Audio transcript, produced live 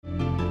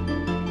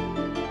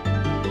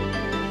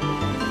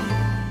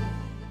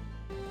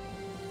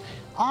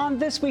On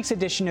this week's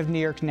edition of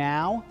New York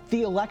Now,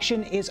 the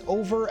election is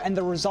over and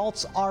the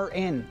results are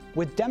in,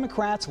 with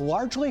Democrats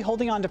largely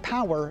holding on to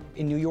power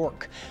in New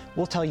York.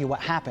 We'll tell you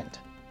what happened.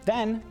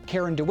 Then,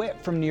 Karen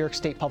DeWitt from New York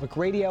State Public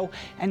Radio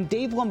and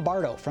Dave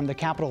Lombardo from the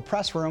Capitol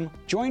Press Room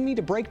join me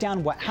to break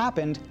down what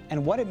happened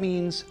and what it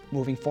means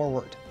moving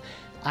forward.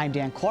 I'm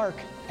Dan Clark,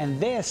 and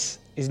this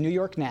is New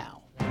York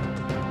Now.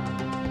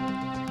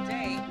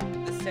 Today,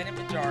 the Senate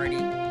majority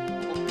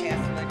will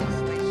pass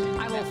legislation.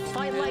 I will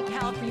fight like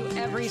hell for you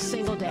every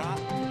single day,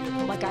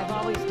 like I've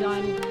always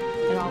done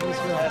and always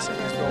will. Passing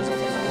these bills on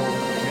the floor,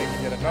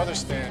 making yet another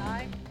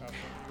stand.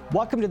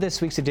 Welcome to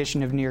this week's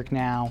edition of New York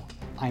Now.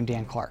 I'm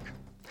Dan Clark.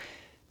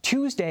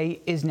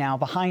 Tuesday is now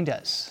behind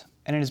us,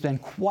 and it has been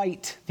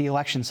quite the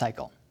election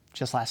cycle.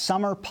 Just last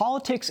summer,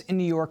 politics in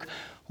New York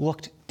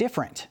looked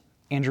different.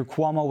 Andrew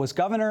Cuomo was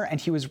governor, and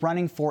he was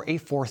running for a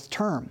fourth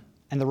term,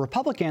 and the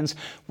Republicans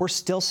were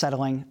still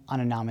settling on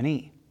a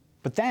nominee.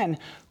 But then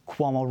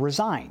Cuomo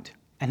resigned,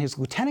 and his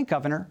lieutenant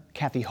governor,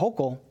 Kathy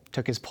Hochul,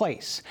 took his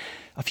place.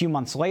 A few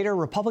months later,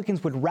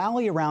 Republicans would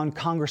rally around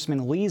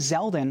Congressman Lee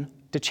Zeldin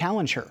to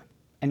challenge her.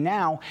 And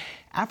now,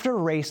 after a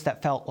race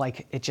that felt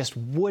like it just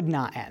would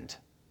not end,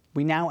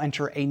 we now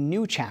enter a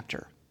new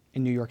chapter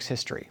in New York's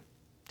history.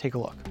 Take a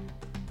look.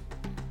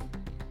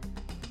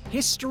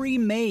 History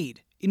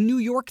made in New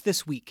York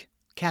this week.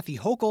 Kathy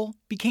Hochul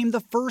became the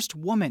first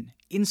woman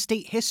in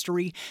state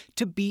history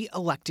to be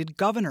elected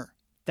governor.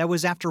 That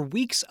was after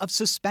weeks of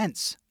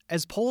suspense,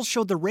 as polls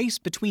showed the race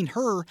between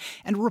her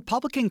and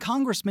Republican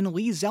Congressman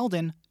Lee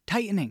Zeldin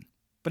tightening.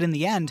 But in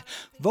the end,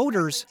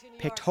 voters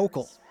picked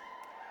Hochul.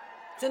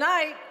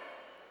 Tonight,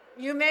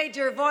 you made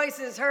your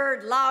voices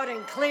heard loud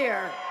and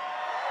clear.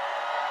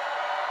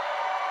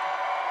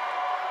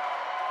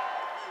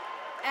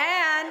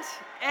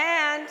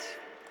 And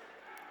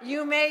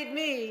you made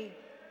me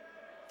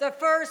the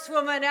first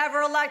woman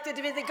ever elected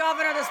to be the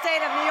governor of the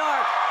state of New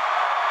York.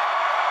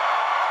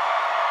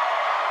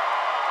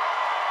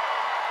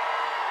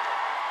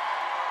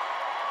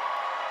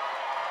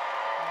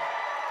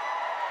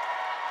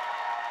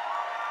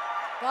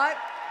 But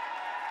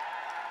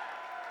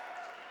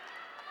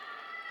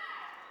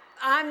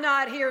I'm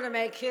not here to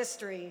make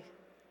history.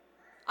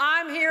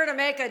 I'm here to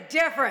make a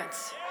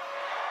difference.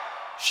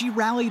 She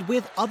rallied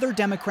with other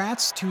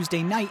Democrats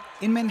Tuesday night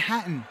in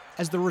Manhattan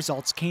as the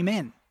results came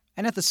in.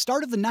 And at the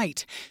start of the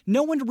night,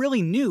 no one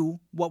really knew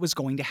what was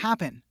going to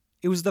happen.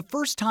 It was the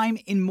first time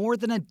in more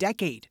than a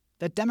decade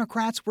that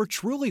Democrats were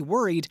truly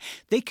worried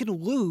they could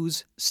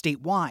lose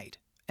statewide.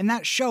 And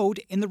that showed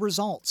in the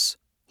results.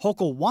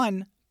 Hochul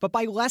won, but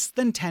by less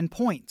than 10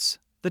 points,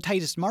 the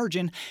tightest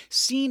margin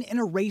seen in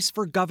a race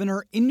for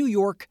governor in New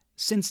York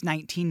since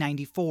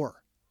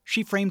 1994.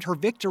 She framed her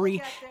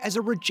victory as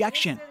a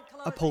rejection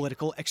of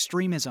political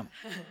extremism.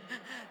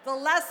 The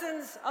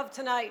lessons of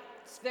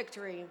tonight's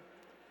victory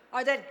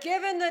are that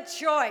given the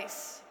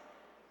choice,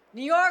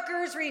 New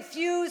Yorkers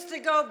refuse to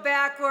go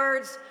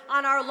backwards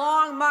on our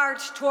long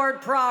march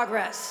toward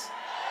progress.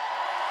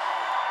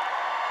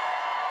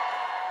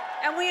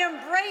 And we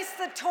embrace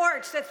the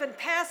torch that's been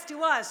passed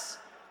to us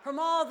from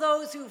all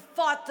those who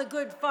fought the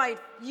good fight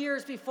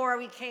years before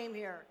we came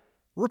here.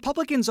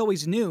 Republicans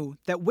always knew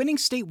that winning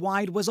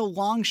statewide was a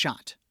long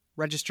shot.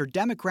 Registered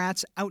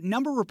Democrats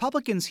outnumber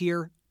Republicans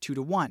here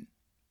 2-1.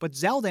 But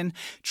Zeldin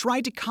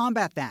tried to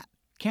combat that,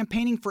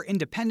 campaigning for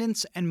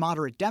independents and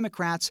moderate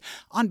Democrats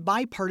on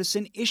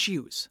bipartisan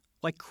issues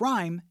like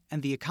crime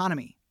and the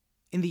economy.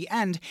 In the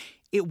end,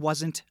 it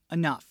wasn't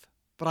enough.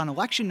 But on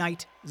election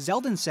night,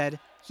 Zeldin said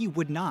he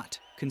would not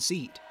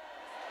concede.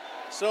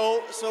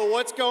 So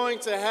what's going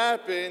to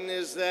happen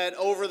is that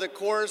over the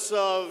course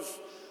of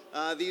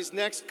these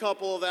next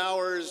couple of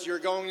hours, you're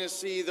going to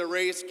see the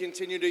race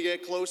continue to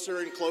get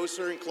closer and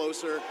closer and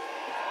closer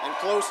and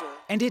closer.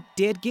 And it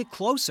did get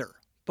closer,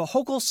 but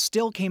Hochul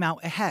still came out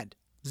ahead.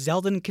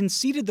 Zeldin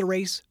conceded the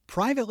race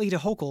privately to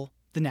Hochul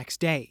the next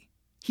day.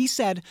 He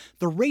said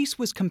the race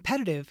was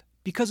competitive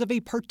because of a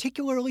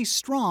particularly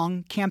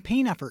strong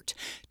campaign effort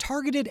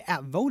targeted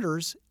at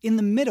voters in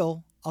the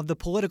middle of the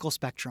political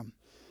spectrum.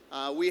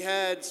 We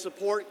had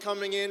support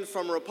coming in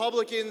from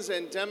Republicans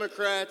and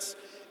Democrats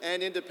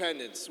and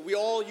independents. We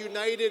all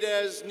united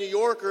as New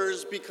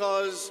Yorkers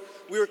because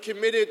we were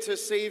committed to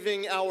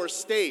saving our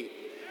state.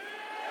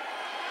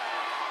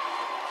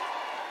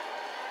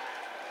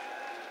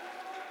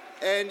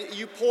 And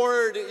you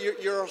poured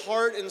your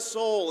heart and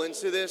soul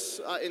into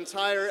this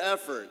entire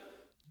effort.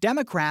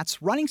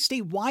 Democrats running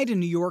statewide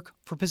in New York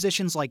for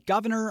positions like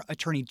governor,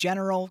 attorney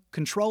general,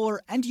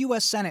 controller, and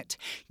U.S. Senate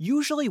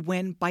usually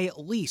win by at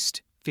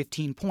least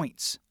 15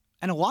 points.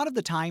 And a lot of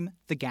the time,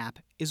 the gap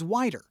is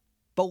wider.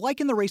 But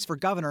like in the race for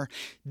governor,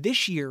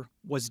 this year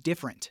was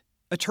different.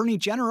 Attorney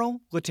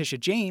General Letitia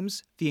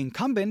James, the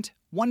incumbent,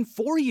 won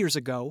 4 years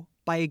ago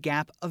by a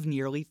gap of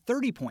nearly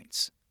 30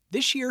 points.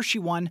 This year, she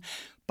won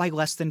by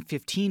less than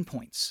 15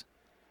 points.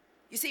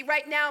 You see,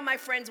 right now, my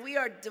friends, we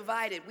are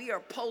divided. We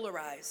are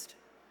polarized.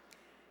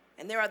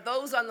 And there are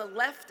those on the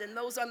left and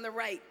those on the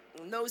right,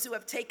 and those who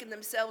have taken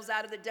themselves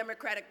out of the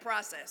democratic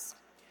process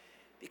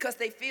because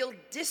they feel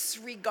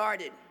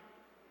disregarded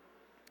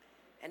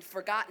and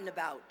forgotten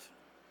about.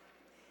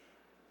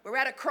 We're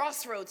at a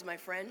crossroads, my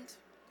friend,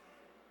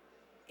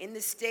 in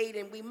this state,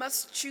 and we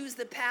must choose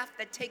the path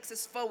that takes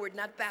us forward,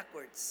 not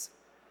backwards,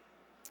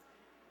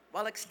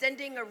 while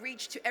extending a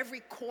reach to every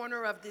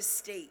corner of this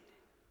state.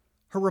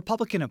 Her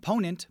Republican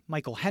opponent,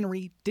 Michael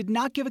Henry, did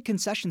not give a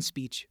concession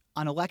speech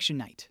on election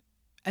night.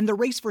 And the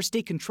race for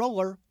state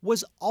controller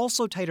was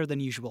also tighter than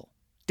usual.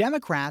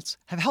 Democrats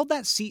have held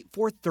that seat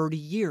for 30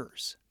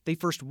 years. They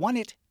first won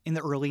it in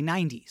the early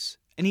 90s,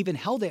 and even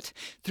held it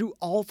through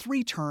all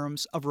 3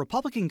 terms of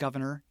Republican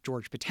Governor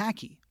George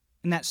Pataki.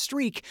 And that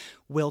streak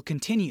will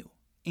continue.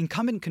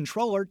 Incumbent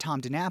controller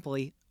Tom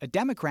DiNapoli, a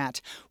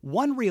Democrat,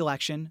 won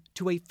re-election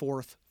to a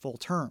 4th full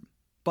term,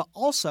 but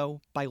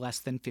also by less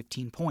than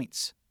 15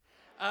 points.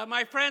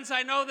 My friends,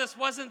 I know this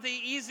wasn't the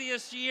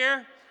easiest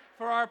year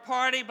for our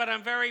party, but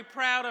I'm very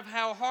proud of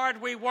how hard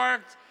we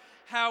worked,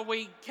 how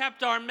we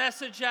kept our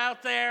message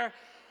out there.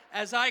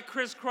 As I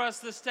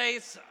crisscrossed the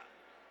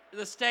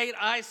state,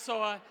 I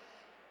saw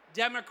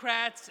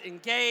Democrats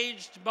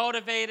engaged,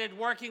 motivated,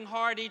 working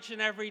hard each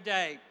and every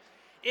day.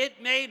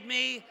 It made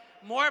me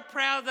more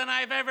proud than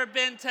I've ever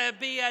been to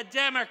be a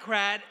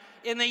Democrat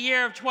in the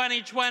year of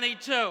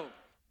 2022.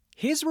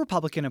 His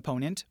Republican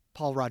opponent,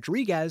 Paul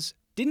Rodriguez,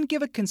 didn't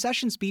give a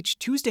concession speech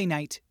Tuesday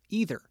night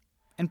either.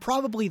 And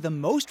probably the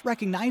most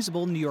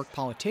recognizable New York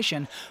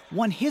politician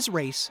won his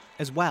race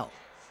as well.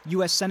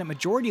 U.S. Senate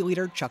Majority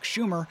Leader Chuck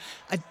Schumer,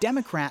 a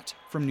Democrat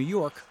from New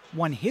York,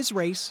 won his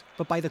race,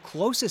 but by the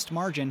closest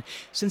margin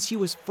since he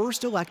was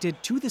first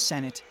elected to the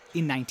Senate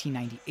in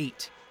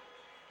 1998.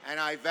 And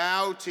I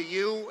vow to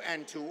you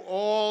and to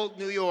all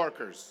New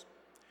Yorkers,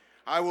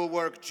 I will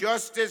work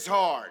just as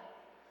hard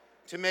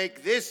to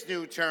make this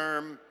new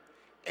term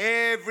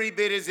every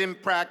bit as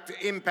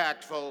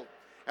impactful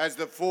as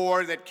the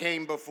 4 that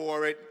came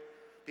before it,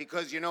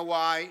 because you know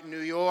why? New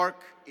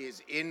York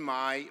is in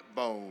my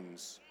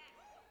bones.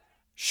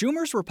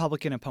 Schumer's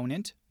Republican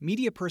opponent,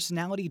 media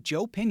personality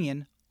Joe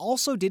Pinion,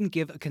 also didn't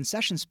give a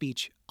concession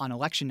speech on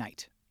election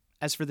night.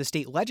 As for the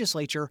state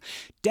legislature,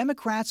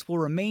 Democrats will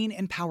remain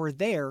in power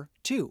there,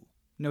 too.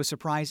 No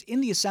surprise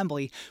in the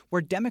Assembly,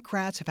 where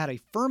Democrats have had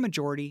a firm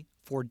majority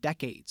for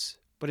decades.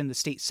 But in the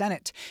state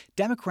Senate,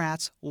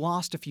 Democrats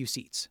lost a few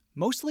seats,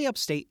 mostly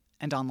upstate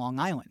and on Long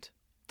Island.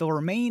 They'll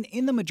remain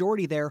in the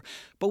majority there,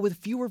 but with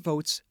fewer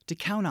votes to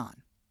count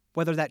on.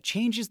 Whether that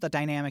changes the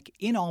dynamic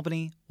in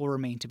Albany will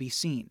remain to be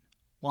seen.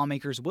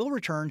 Lawmakers will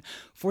return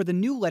for the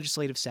new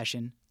legislative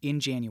session in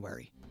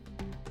January.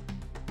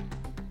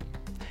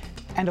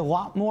 And a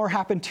lot more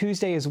happened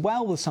Tuesday as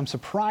well, with some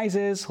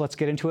surprises. Let's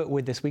get into it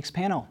with this week's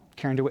panel.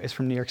 Karen DeWitt is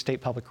from New York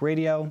State Public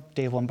Radio.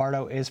 Dave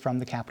Lombardo is from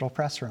the Capitol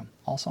Press Room,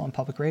 also on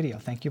Public Radio.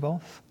 Thank you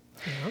both.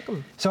 You're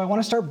welcome. So I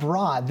want to start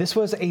broad. This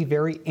was a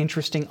very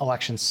interesting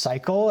election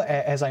cycle.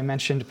 As I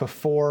mentioned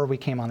before we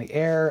came on the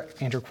air,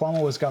 Andrew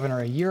Cuomo was governor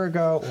a year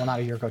ago. Well, not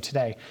a year ago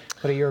today,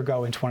 but a year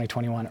ago in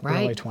 2021,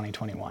 right. Early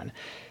 2021.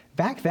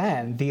 Back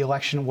then, the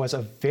election was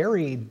a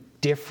very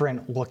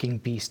different looking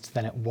beast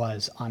than it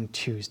was on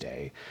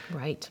Tuesday.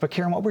 Right. But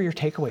Karen, what were your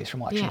takeaways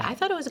from election night? I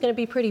thought it was going to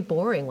be pretty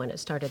boring when it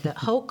started. That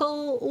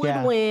Hochul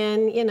would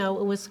win. You know,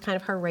 it was kind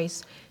of her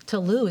race to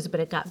lose,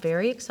 but it got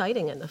very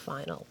exciting in the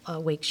final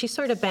week. She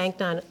sort of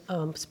banked on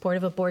support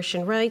of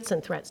abortion rights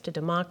and threats to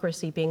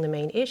democracy being the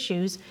main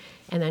issues,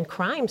 and then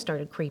crime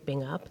started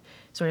creeping up,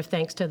 sort of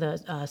thanks to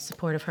the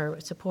support of her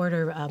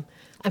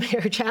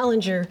her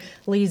challenger,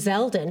 Lee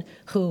Zeldin,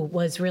 who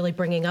was really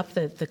bringing up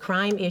the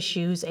crime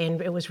issues,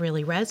 and it was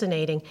really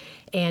resonating.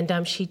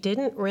 And she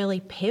didn't really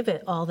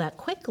pivot all that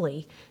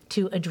quickly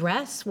to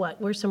address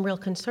what were some real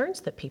concerns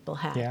that people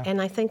had. Yeah.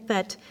 And I think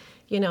that,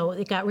 you know,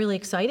 it got really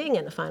exciting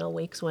in the final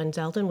weeks when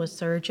Zeldin was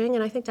surging,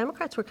 and I think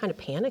Democrats were kind of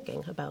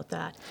panicking about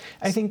that.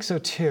 I think so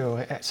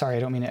too. Sorry, I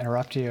don't mean to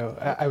interrupt you.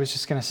 I was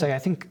just going to say, I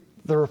think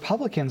the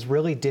Republicans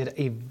really did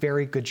a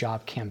very good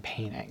job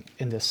campaigning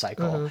in this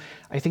cycle. Mm-hmm.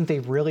 I think they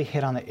really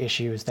hit on the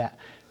issues that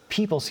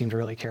people seem to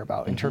really care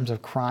about in terms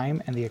of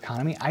crime and the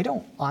economy. I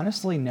don't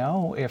honestly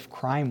know if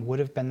crime would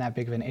have been that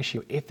big of an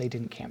issue if they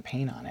didn't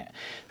campaign on it,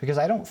 because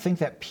I don't think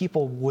that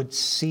people would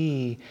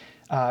see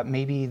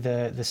maybe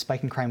the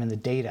spike in crime in the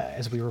data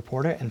as we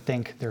report it and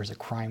think there's a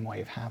crime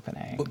wave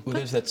happening. Well,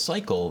 there's that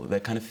cycle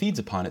that kind of feeds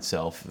upon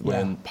itself.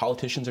 When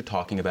politicians are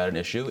talking about an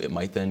issue, it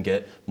might then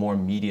get more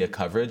media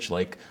coverage,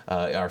 like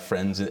our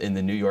friends in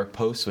the New York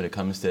Post when it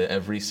comes to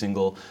every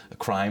single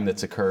crime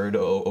that's occurred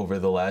over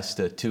the last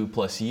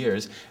 2+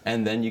 years.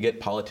 And then you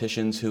get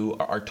politicians who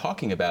are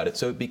talking about it.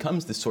 So it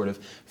becomes this sort of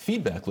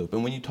feedback loop.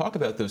 And when you talk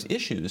about those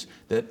issues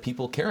that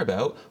people care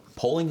about,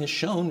 polling has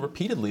shown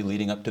repeatedly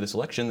leading up to this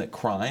election that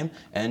crime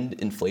and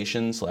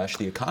inflation /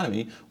 the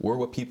economy were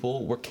what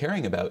people were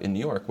caring about in New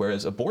York,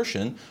 whereas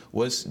abortion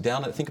was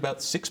down, I think, about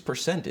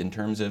 6% in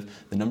terms of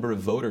the number of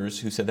voters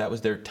who said that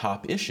was their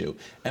top issue.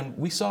 And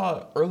we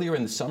saw earlier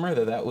in the summer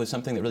that was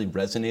something that really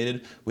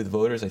resonated with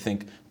voters. I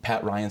think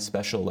Pat Ryan's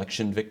special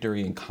election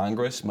victory in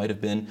Congress might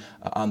have been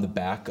on the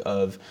back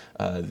of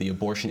the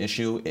abortion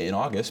issue in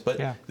August,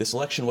 but this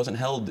election wasn't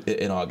held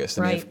in August.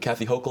 I mean, if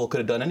Kathy Hochul could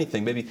have done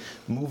anything, maybe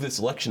move this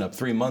election election up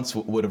 3 months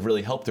would have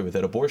really helped her with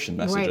that abortion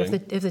messaging.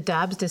 Right, if the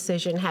Dobbs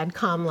decision had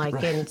come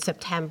in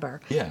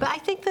September. Yeah. But I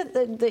think that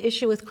the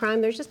issue with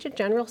crime, there's just a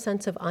general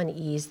sense of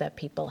unease that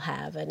people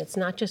have. And it's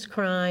not just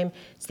crime,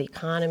 it's the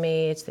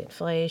economy, it's the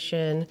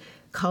inflation,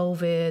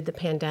 COVID, the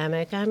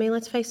pandemic. I mean,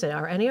 let's face it,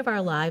 are any of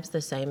our lives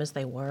the same as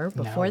they were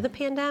before the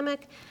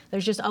pandemic?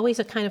 There's just always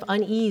a kind of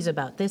unease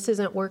about this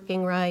isn't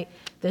working right,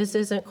 this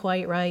isn't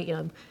quite right. You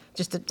know,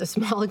 just a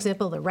small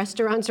example, the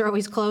restaurants are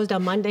always closed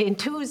on Monday and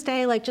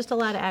Tuesday, just a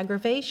lot of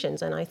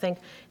aggravations. And I think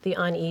the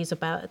unease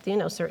about,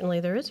 certainly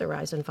there is a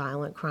rise in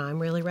violent crime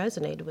really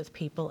resonated with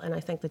people. And I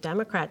think the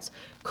Democrats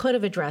could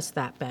have addressed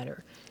that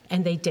better.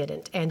 And they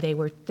didn't. And they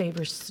were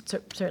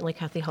certainly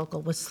Kathy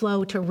Hochul was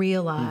slow to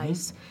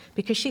realize,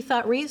 because she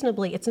thought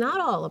reasonably, it's not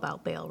all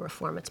about bail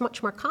reform. It's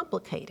much more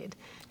complicated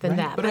than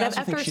that. But I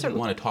also think she didn't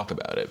want to talk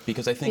about it,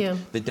 because I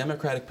think the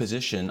Democratic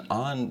position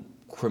on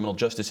criminal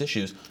justice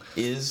issues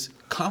is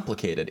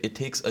complicated. It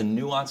takes a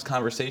nuanced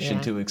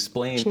conversation to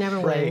explain. Which never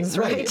wins,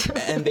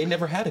 right? And they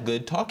never had a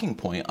good talking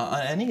point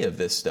on any of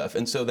this stuff.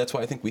 And so that's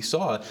why I think we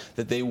saw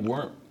that they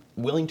weren't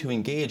willing to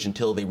engage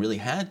until they really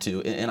had to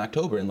in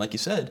October. And like you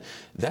said,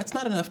 that's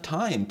not enough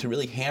time to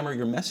really hammer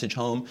your message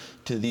home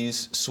to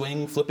these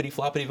swing,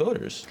 flippity-floppity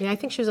voters. Yeah, I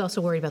think she was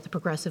also worried about the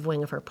progressive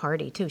wing of her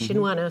party, too. She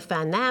didn't want to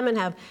offend them and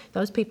have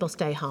those people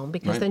stay home,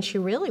 because then she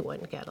really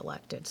wouldn't get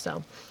elected.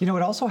 So, it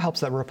also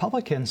helps that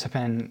Republicans have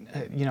been,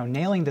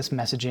 nailing this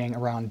messaging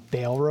around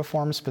bail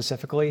reform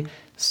specifically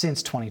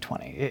since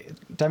 2020.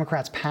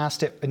 Democrats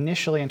passed it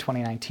initially in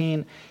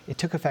 2019. It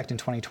took effect in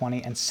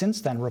 2020. And since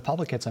then,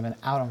 Republicans have been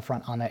out in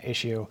front on that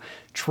issue,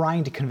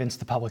 trying to convince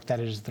the public that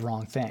it is the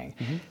wrong thing.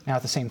 Now,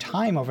 at the same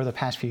time, over the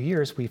past few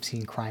years, we've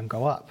seen crime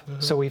go up.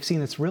 So we've seen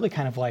this really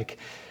kind of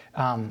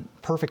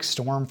perfect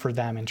storm for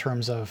them in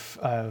terms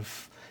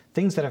of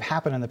things that have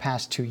happened in the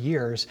past 2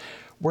 years,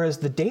 whereas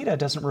the data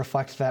doesn't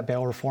reflect that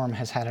bail reform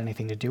has had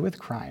anything to do with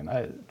crime.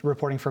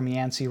 Reporting from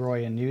Yancey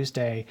Roy and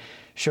Newsday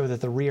show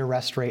that the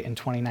rearrest rate in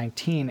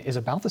 2019 is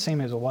about the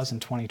same as it was in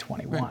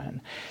 2021.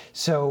 Right.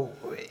 So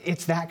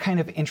it's that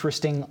kind of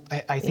interesting.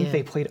 I think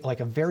they played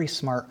a very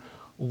smart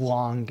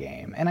long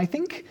game. And I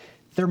think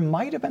there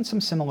might have been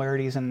some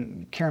similarities,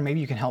 and Karen, maybe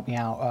you can help me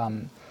out,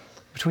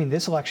 between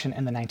this election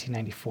and the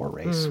 1994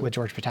 race with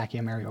George Pataki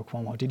and Mario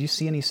Cuomo. Did you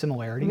see any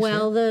similarities?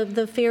 Well,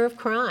 the fear of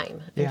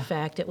crime. In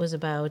fact, it was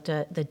about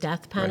the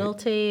death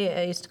penalty. Right.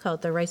 I used to call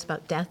it the race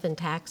about death and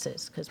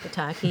taxes, because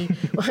Pataki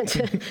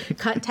wanted to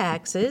cut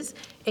taxes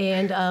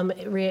and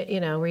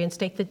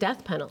reinstate the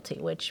death penalty,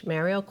 which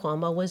Mario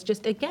Cuomo was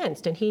just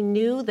against. And he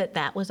knew that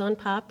that was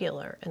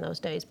unpopular in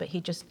those days, but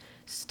he just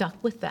stuck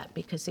with that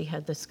because he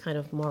had this kind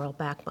of moral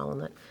backbone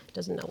that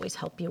doesn't always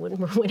help you when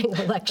we're winning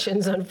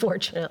elections,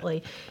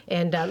 unfortunately.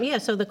 And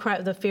so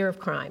the fear of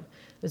crime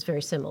was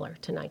very similar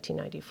to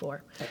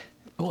 1994.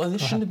 Well, and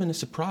this shouldn't have been a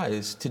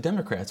surprise to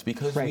Democrats,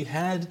 because we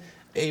had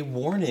a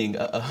warning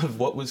of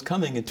what was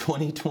coming in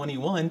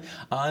 2021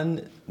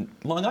 on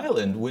Long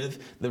Island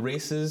with the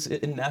races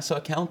in Nassau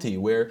County,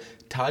 where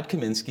Todd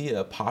Kaminsky,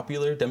 a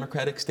popular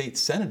Democratic state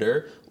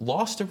senator,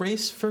 lost a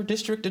race for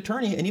district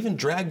attorney and even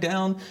dragged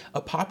down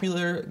a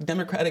popular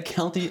Democratic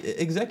county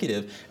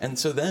executive. And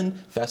so then,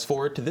 fast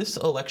forward to this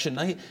election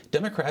night,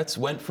 Democrats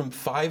went from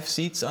 5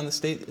 seats in the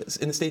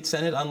state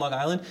Senate on Long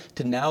Island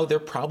to now they're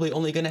probably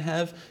only going to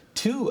have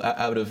 2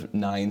 out of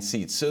 9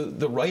 seats. So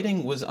the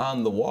writing was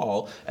on the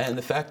wall, and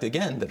the fact,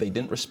 again, that they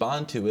didn't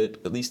respond to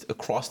it, at least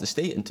across the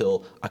state,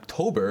 until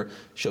October,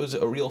 shows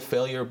a real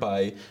failure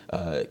by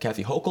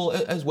Kathy Hochul,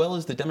 as well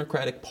as the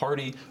Democratic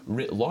Party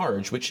writ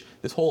large, which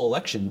this whole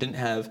election didn't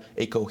have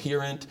a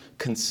coherent,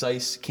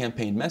 concise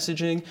campaign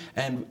messaging,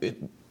 and it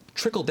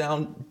trickled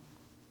down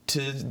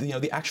to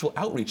the actual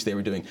outreach they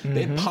were doing.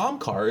 They had palm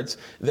cards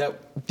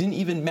that didn't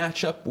even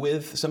match up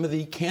with some of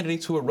the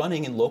candidates who were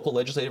running in local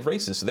legislative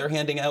races. So they're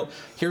handing out,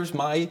 here's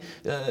my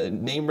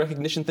name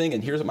recognition thing,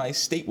 and here's my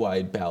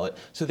statewide ballot.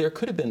 So there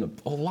could have been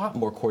a lot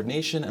more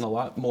coordination and a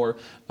lot more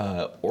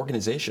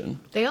organization.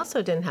 They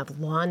also didn't have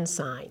lawn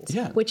signs,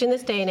 which in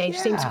this day and age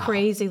seems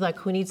crazy. Like,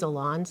 who needs a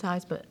lawn sign?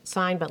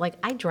 But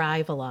I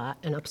drive a lot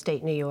in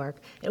upstate New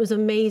York. It was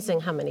amazing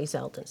how many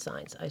Zeldin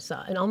signs I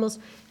saw, and almost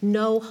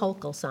no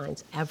Hochul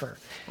signs ever.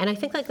 And I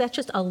think that's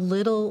just a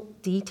little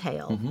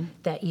detail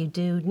that you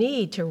do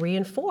need to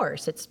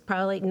reinforce. It's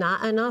probably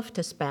not enough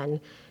to spend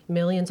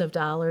millions of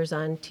dollars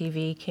on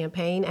TV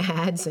campaign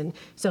ads and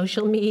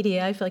social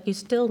media. I feel like you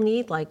still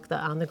need the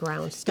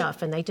on-the-ground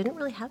stuff, and they didn't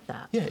really have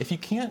that. Yeah, if you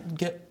can't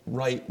get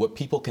right what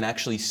people can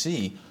actually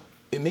see,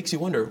 it makes you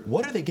wonder,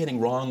 what are they getting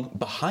wrong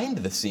behind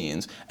the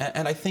scenes?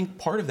 And I think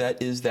part of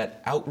that is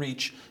that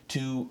outreach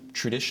to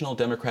traditional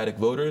Democratic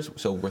voters.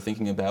 So we're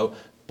thinking about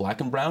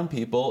Black and brown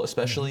people,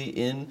 especially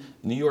in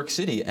New York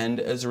City. And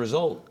as a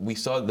result, we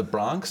saw the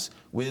Bronx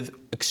with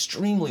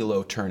extremely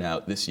low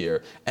turnout this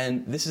year.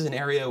 And this is an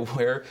area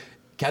where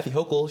Kathy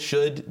Hochul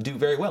should do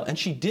very well. And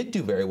she did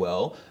do very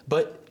well,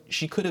 but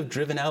she could have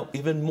driven out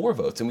even more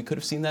votes, and we could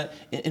have seen that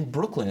in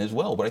Brooklyn as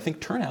well, where I think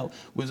turnout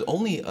was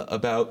only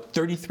about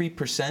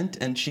 33%,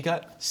 and she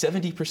got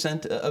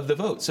 70% of the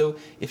vote. So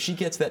if she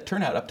gets that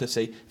turnout up to,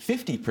 say,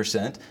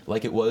 50%,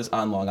 like it was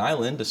on Long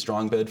Island, a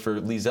strong bid for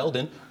Lee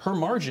Zeldin, her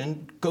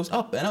margin goes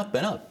up and up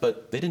and up,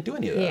 but they didn't do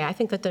any of that. Yeah, I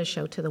think that does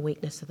show to the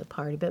weakness of the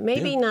party, but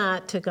maybe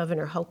not to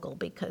Governor Hochul,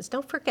 because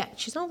don't forget,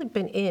 she's only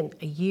been in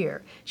a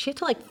year. She had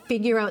to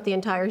figure out the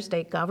entire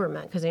state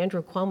government because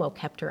Andrew Cuomo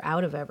kept her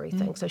out of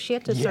everything. So she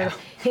had to sort of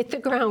hit the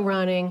ground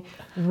running,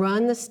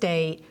 run the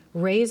state,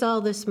 raise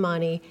all this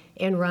money,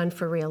 and run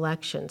for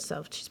re-election.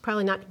 So she's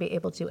probably not going to be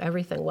able to do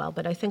everything well.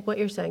 But I think what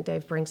you're saying,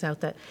 Dave, brings out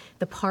that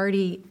the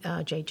party,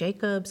 Jay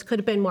Jacobs, could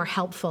have been more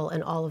helpful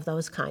in all of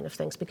those kind of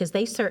things, because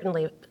they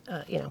certainly,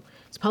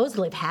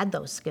 supposedly have had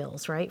those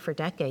skills, right, for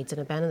decades and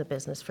have been in the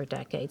business for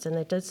decades. And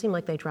it does seem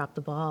like they dropped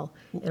the ball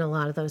in a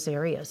lot of those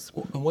areas.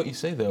 And what you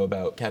say, though,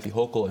 about Kathy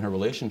Hochul and her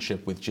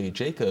relationship with Jay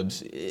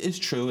Jacobs is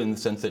true in the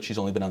sense that she's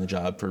only been on the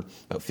job for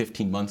about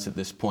 15 months at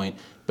this point.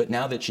 But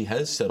now that she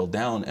has settled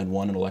down and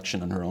won an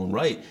election on her own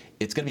right,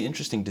 it's going to be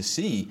interesting to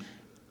see,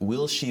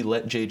 will she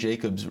let Jay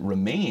Jacobs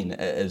remain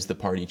as the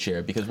party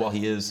chair? Because while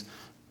he is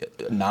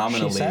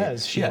nominally, she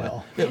says she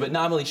will. Yeah, but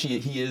nominally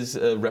he is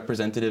a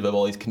representative of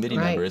all these committee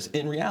members.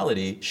 In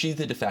reality, she's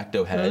the de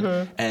facto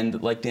head,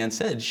 and like Dan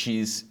said,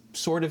 she's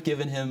sort of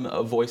given him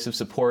a voice of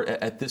support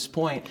at this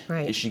point.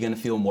 Right. Is she going to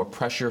feel more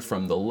pressure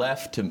from the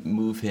left to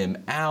move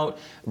him out?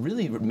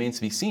 Really remains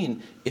to be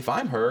seen. If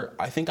I'm her,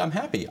 I think I'm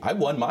happy. I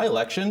won my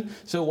election,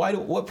 so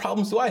what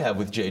problems do I have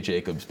with Jay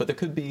Jacobs? But there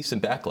could be some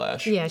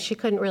backlash. Yeah, she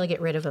couldn't really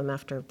get rid of him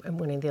after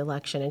winning the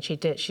election, and she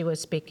did. She was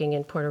speaking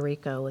in Puerto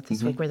Rico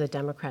this week, where the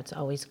Democrats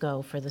always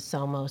go for the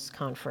Selmos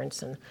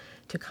conference and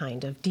to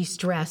kind of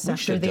de-stress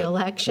after the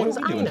elections.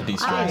 What are we doing to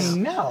de-stress? I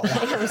know. I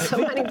have so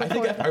many I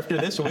think after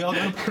this, are we all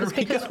going to Puerto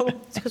Rico?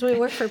 It's because we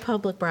work for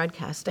public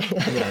broadcasting.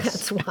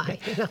 That's why.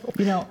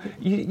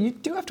 You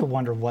do have to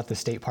wonder what the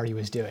state party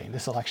was doing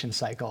this election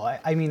cycle.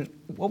 I mean,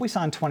 what we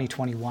saw in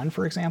 2021,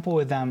 for example,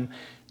 with them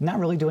not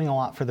really doing a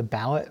lot for the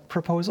ballot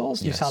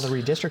proposals. You saw the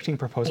redistricting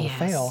proposal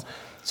fail.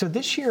 So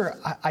this year,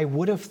 I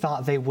would have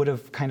thought they would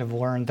have kind of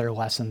learned their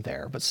lesson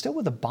there. But still,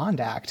 with the Bond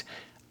Act,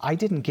 I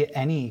didn't get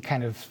any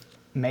kind of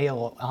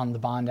mail on the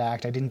Bond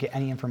Act. I didn't get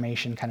any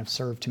information kind of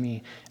served to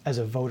me as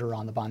a voter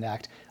on the Bond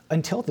Act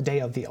until the day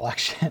of the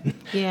election,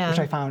 which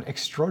I found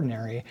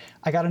extraordinary.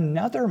 I got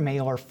another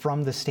mailer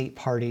from the state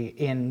party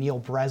in Neil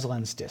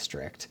Breslin's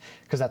district,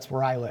 because that's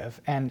where I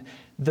live. And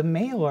the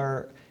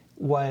mailer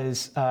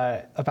was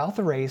about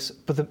the race,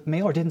 but the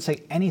mailer didn't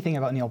say anything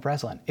about Neil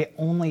Breslin. It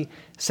only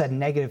said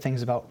negative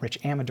things about Rich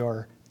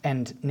Amador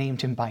and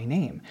named him by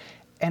name.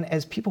 And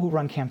as people who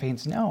run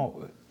campaigns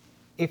know,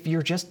 if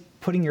you're just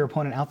putting your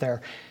opponent out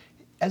there,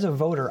 as a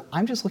voter,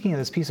 I'm just looking at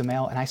this piece of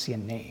mail and I see a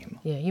name.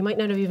 Yeah, you might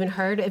not have even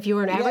heard, if you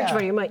were an average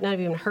voter, you might not have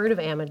even heard of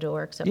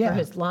Amador except for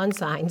his lawn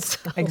signs.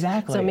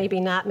 Exactly. So maybe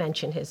not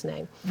mention his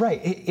name.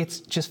 Right, it's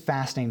just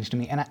fascinating to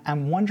me. And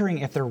I'm wondering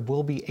if there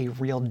will be a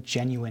real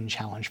genuine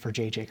challenge for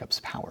Jay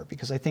Jacobs' power,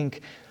 because I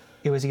think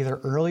it was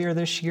either earlier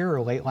this year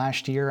or late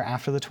last year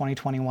after the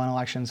 2021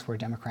 elections, where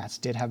Democrats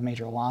did have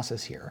major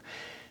losses here,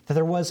 that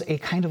there was a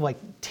kind of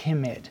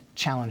timid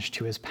challenge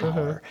to his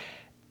power.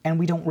 And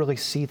we don't really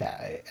see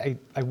that.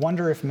 I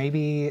wonder if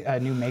maybe a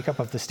new makeup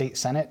of the state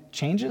Senate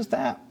changes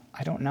that.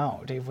 I don't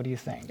know. Dave, what do you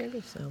think?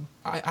 Maybe so.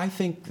 I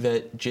think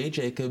that Jay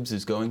Jacobs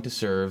is going to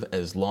serve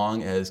as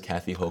long as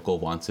Kathy Hochul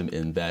wants him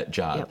in that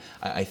job. Yep.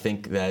 I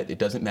think that it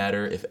doesn't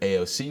matter if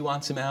AOC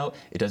wants him out.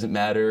 It doesn't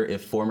matter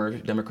if former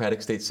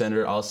Democratic State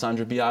Senator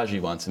Alessandra Biaggi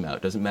wants him out.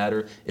 It doesn't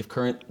matter if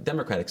current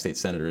Democratic State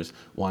Senators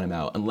want him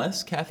out.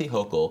 Unless Kathy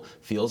Hochul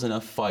feels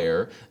enough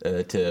fire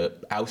to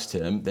oust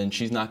him, then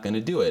she's not going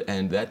to do it.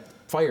 And that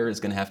fire is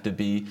going to have to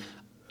be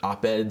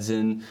op-eds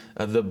in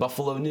the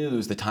Buffalo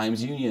News, the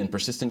Times-Union,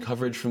 persistent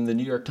coverage from the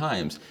New York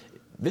Times.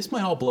 This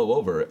might all blow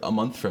over a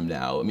month from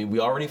now. I mean,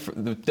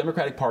 the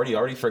Democratic Party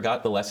already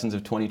forgot the lessons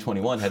of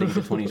 2021 heading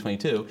into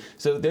 2022.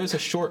 So there's a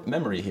short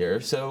memory here.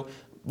 So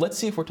let's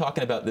see if we're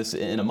talking about this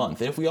in a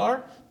month. And if we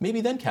are,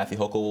 maybe then Kathy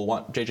Hochul will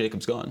want Jay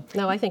Jacobs gone.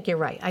 No, I think you're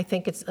right. I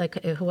think it's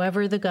like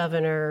whoever the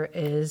governor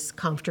is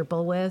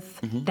comfortable with,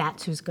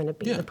 that's who's going to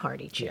be the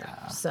party chair.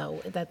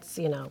 So that's,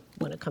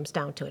 when it comes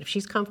down to it. If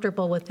she's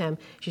comfortable with him,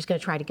 she's going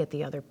to try to get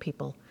the other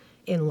people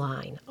in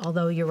line.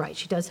 Although you're right,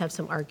 she does have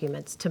some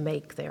arguments to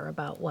make there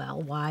about,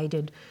 well, why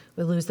did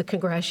we lose the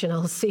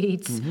congressional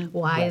seats?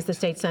 Why does the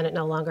state Senate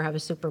no longer have a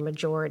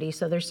supermajority?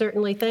 So there's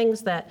certainly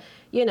things that,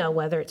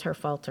 whether it's her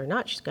fault or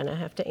not, she's going to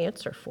have to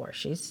answer for.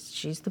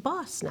 She's the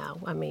boss now.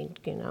 I mean,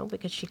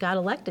 because she got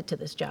elected to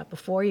this job.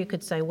 Before you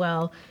could say,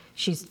 well,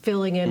 she's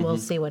filling in, we'll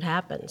see what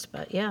happens.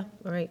 But yeah,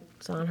 right,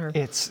 it's on her.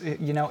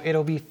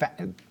 It'll be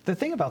the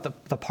thing about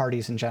the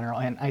parties in general,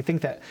 and I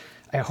think that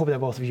I hope that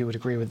both of you would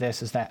agree with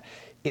this, is that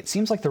it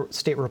seems like the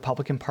state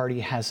Republican Party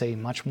has a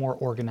much more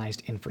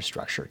organized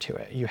infrastructure to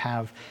it. You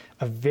have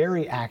a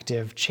very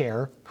active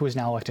chair who is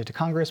now elected to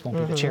Congress, won't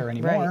be the chair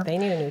anymore. Right, they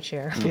need a new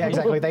chair. Yeah,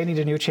 exactly. They need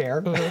a new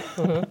chair.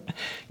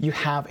 You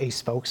have a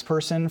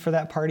spokesperson for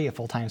that party, a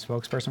full-time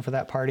spokesperson for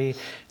that party.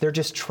 They're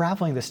just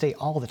traveling the state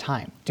all the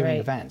time doing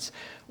events.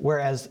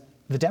 Whereas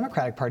the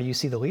Democratic Party, you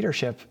see the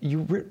leadership,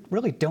 you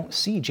really don't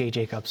see Jay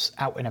Jacobs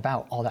out and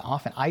about all that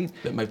often.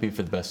 That might be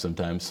for the best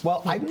sometimes.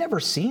 Well, I've never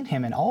seen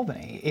him in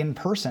Albany in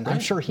person. I'm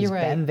sure he's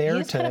been there.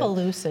 He's kind of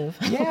elusive.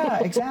 Yeah,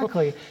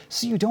 exactly.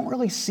 So you don't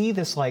really see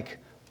this, like,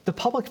 the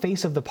public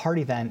face of the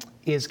party then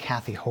is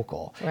Kathy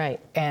Hochul.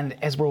 Right. And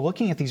as we're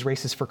looking at these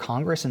races for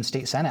Congress and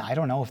state Senate, I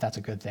don't know if that's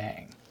a good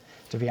thing,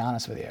 to be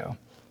honest with you.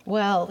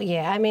 Well,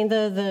 yeah, I mean,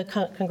 the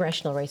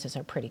congressional races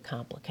are pretty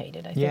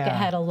complicated. I think it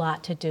had a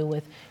lot to do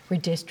with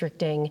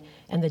redistricting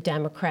and the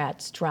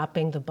Democrats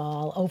dropping the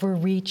ball,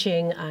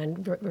 overreaching on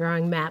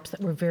drawing maps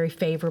that were very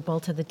favorable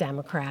to the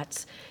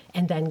Democrats,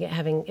 and then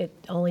having it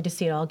only to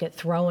see it all get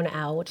thrown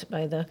out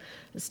by the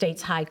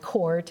state's high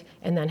court,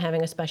 and then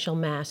having a special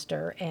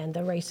master. And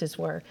the races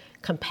were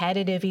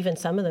competitive. Even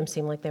some of them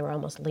seemed like they were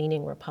almost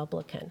leaning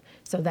Republican.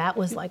 So that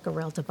was like a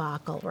real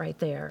debacle right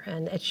there.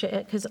 And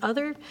because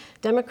other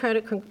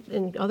Democratic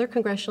and other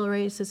congressional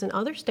races in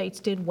other states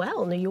did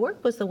well. New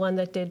York was the one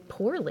that did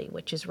poorly,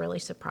 which is really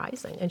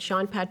surprising. And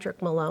Sean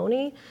Patrick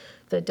Maloney,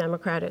 the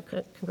Democratic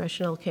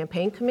Congressional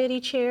Campaign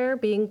Committee chair,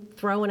 being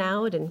thrown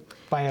out, and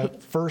by a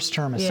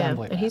first-term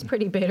assemblyman. And he's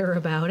pretty bitter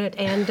about it.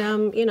 And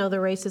the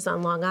races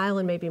on Long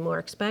Island may be more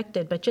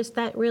expected, but just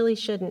that really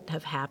shouldn't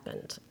have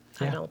happened,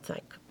 I don't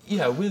think.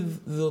 Yeah,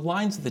 with the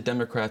lines that the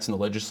Democrats in the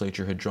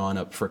legislature had drawn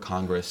up for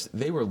Congress,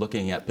 they were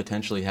looking at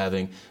potentially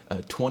having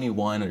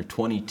 21 or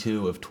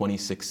 22 of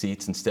 26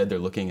 seats. Instead, they're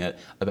looking at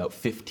about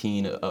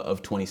 15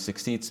 of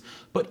 26 seats.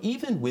 But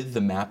even with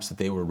the maps that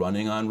they were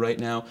running on right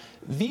now,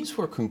 these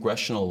were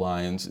congressional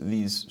lines,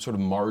 these sort of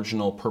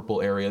marginal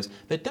purple areas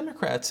that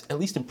Democrats, at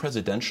least in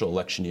presidential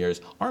election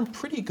years, are in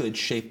pretty good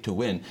shape to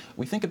win.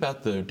 We think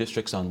about the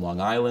districts on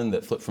Long Island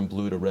that flip from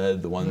blue to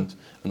red, the ones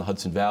in the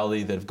Hudson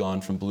Valley that have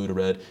gone from blue to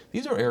red.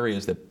 These are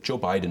areas that Joe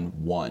Biden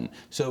won.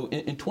 So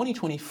in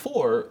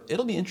 2024,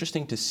 it'll be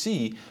interesting to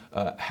see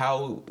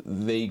how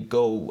they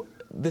go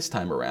this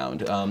time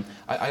around.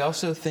 I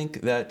also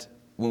think that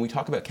when we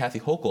talk about Kathy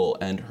Hochul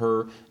and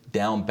her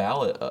down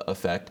ballot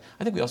effect,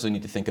 I think we also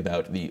need to think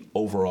about the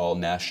overall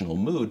national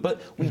mood.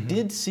 But we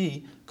did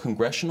see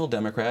congressional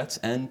Democrats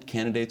and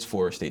candidates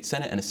for state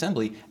Senate and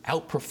Assembly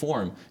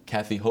outperform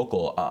Kathy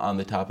Hochul on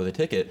the top of the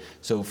ticket.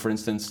 So, for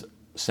instance,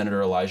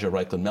 Senator Elijah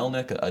Reichlin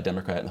Melnick, a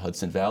Democrat in the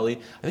Hudson Valley,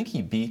 I think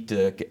he beat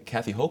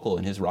Kathy Hochul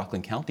in his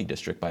Rockland County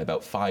district by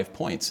about 5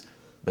 points.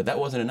 But that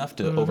wasn't enough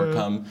to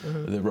overcome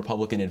the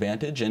Republican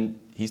advantage, and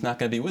he's not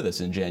going to be with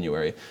us in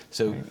January.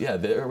 So, yeah,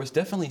 there was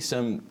definitely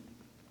some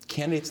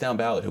candidates down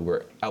ballot who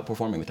were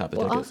outperforming the top of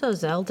the ticket. Also,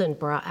 Zeldin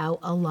brought out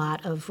a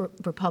lot of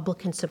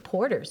Republican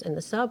supporters in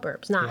the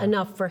suburbs. Not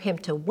enough for him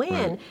to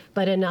win,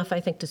 but enough, I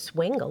think, to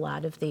swing a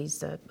lot of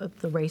these of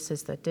the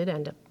races that did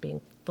end up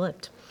being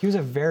flipped. He was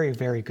a very,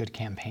 very good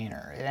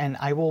campaigner. And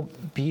I will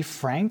be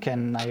frank,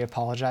 and I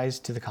apologize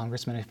to the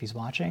congressman if he's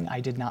watching, I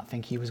did not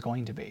think he was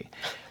going to be.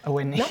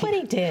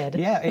 Nobody did.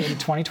 Yeah, in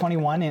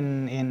 2021,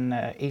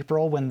 in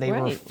April, when they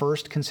were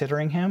first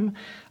considering him,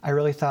 I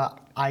really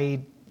thought,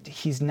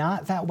 he's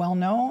not that well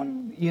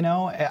known,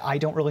 I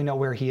don't really know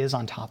where he is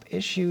on top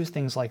issues,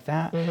 things like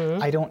that.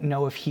 I don't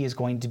know if he is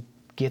going to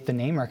get the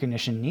name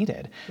recognition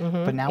needed.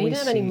 But now he we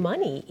didn't see have any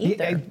money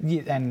either.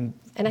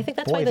 And I think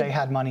that's boy, why they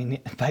had money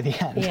by the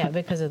end. Yeah,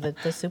 because of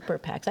the super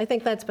PACs. I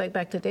think that's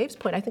back to Dave's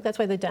point. I think that's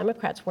why the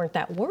Democrats weren't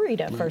that worried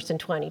at first in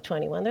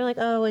 2021. They're like,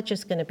 oh, it's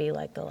just going to be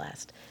like the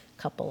last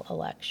couple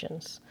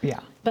elections.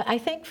 Yeah. But I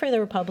think for the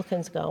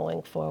Republicans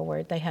going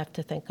forward, they have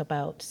to think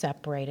about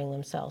separating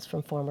themselves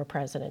from former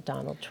President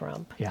Donald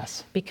Trump.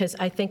 Yes. Because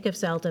I think if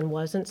Zeldin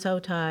wasn't so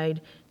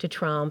tied to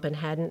Trump and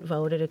hadn't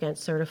voted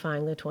against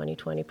certifying the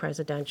 2020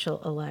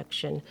 presidential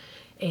election,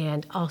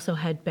 and also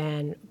had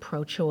been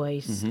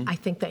pro-choice, I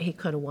think that he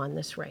could have won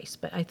this race.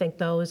 But I think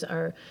those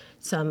are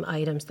some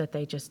items that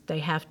they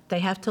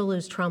have to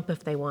lose Trump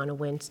if they want to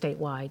win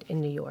statewide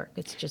in New York.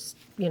 It's just,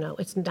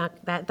 it's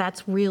not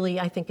that's really,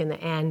 I think, in the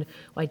end,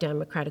 why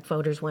Democratic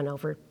voters went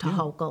over to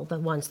Hochul, the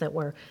ones that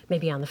were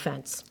maybe on the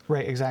fence.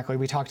 Right, exactly.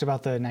 We talked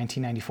about the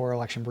 1994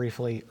 election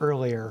briefly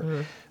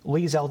earlier.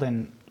 Lee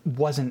Zeldin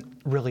wasn't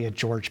really a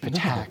George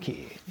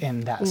Pataki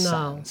in that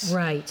sense.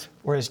 Right.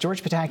 Whereas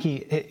George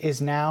Pataki is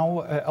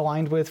now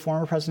aligned with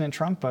former President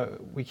Trump, but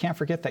we can't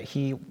forget that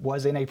he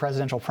was in a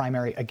presidential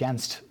primary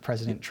against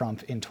President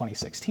Trump in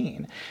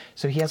 2016.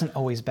 So he hasn't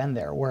always been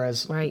there,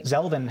 whereas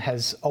Zeldin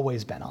has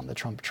always been on the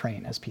Trump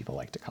train, as people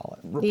like to call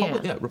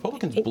it.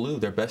 Republicans blew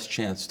their best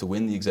chance to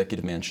win the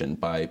executive mansion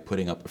by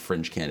putting up a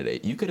fringe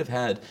candidate. You could have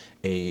had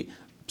a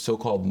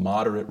so-called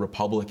moderate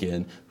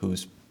Republican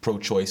who's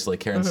pro-choice,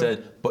 like Karen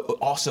said, but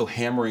also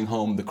hammering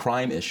home the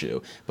crime issue.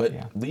 But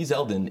Lee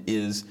Zeldin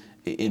is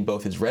in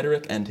both his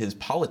rhetoric and his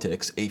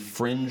politics, a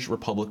fringe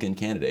Republican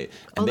candidate.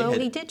 And although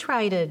he did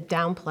try to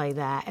downplay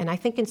that, and I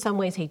think in some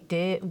ways he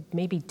did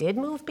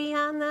move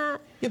beyond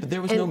that. Yeah, but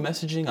there was no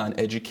messaging on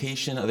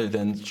education other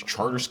than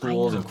charter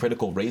schools and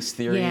critical race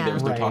theory. Yeah. There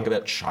was no talk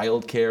about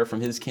child care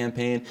from his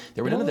campaign.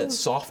 There were none of that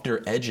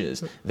softer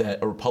edges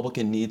that a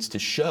Republican needs to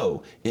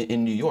show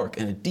in New York,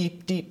 in a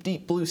deep, deep,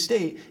 deep blue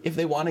state, if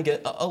they want to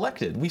get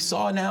elected. We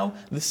saw now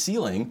the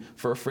ceiling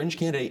for a fringe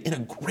candidate in a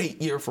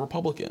great year for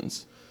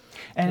Republicans.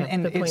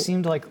 And it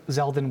seemed like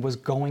Zeldin was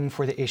going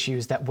for the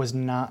issues that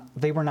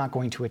they were not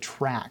going to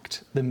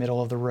attract the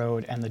middle of the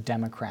road and the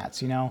Democrats.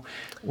 You know,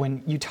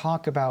 when you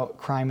talk about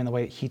crime in the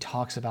way he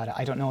talks about it,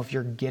 I don't know if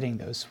you're getting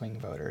those swing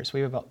voters. We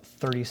have about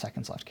 30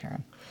 seconds left,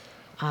 Karen.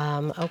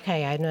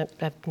 Okay, I'm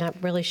not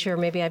really sure.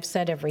 Maybe I've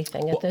said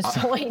everything at this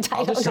point.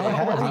 I'll just say,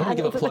 I want to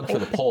give a plug for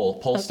the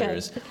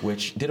pollsters,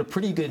 which did a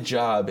pretty good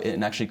job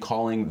in actually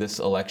calling this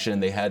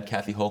election. They had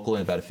Kathy Hochul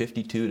in about a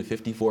 52 to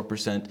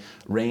 54%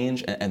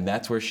 range, and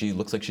that's where she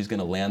looks like she's going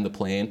to land the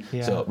plane.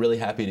 Yeah. So really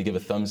happy to give a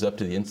thumbs up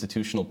to the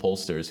institutional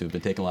pollsters who've been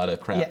taking a lot of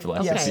crap for the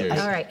last 6 years.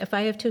 All right, if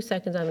I have 2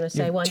 seconds, I'm going to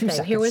say one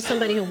thing. Here was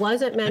somebody who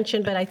wasn't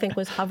mentioned, but I think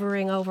was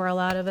hovering over a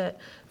lot of it,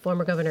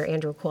 former Governor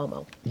Andrew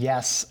Cuomo.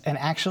 Yes, and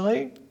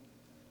actually,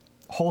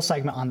 whole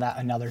segment on that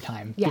another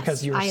time,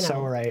 because you were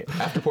so right.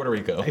 After Puerto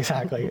Rico.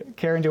 Exactly.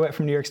 Karen DeWitt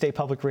from New York State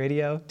Public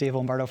Radio, Dave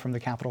Lombardo from the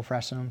Capitol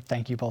Press Room.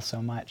 Thank you both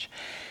so much.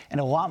 And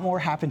a lot more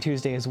happened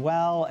Tuesday as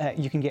well.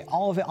 You can get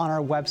all of it on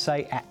our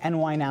website at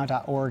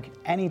nynow.org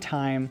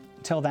anytime.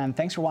 Till then,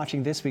 thanks for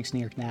watching this week's New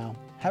York Now.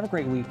 Have a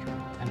great week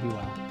and be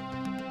well.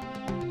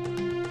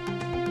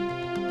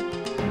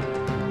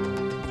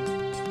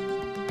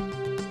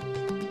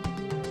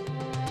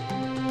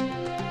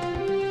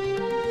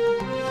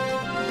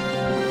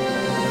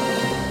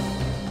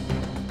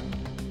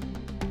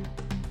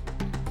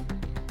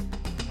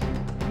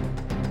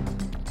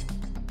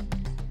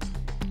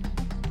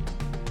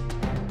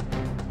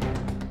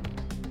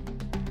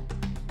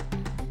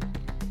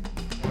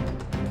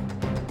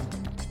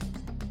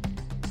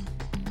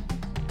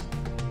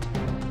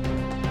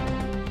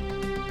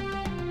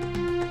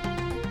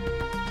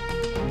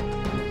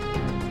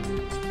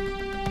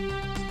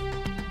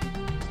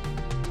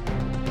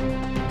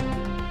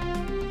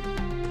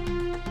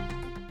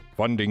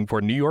 Funding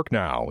for New York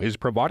Now is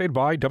provided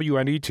by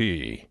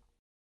WNET.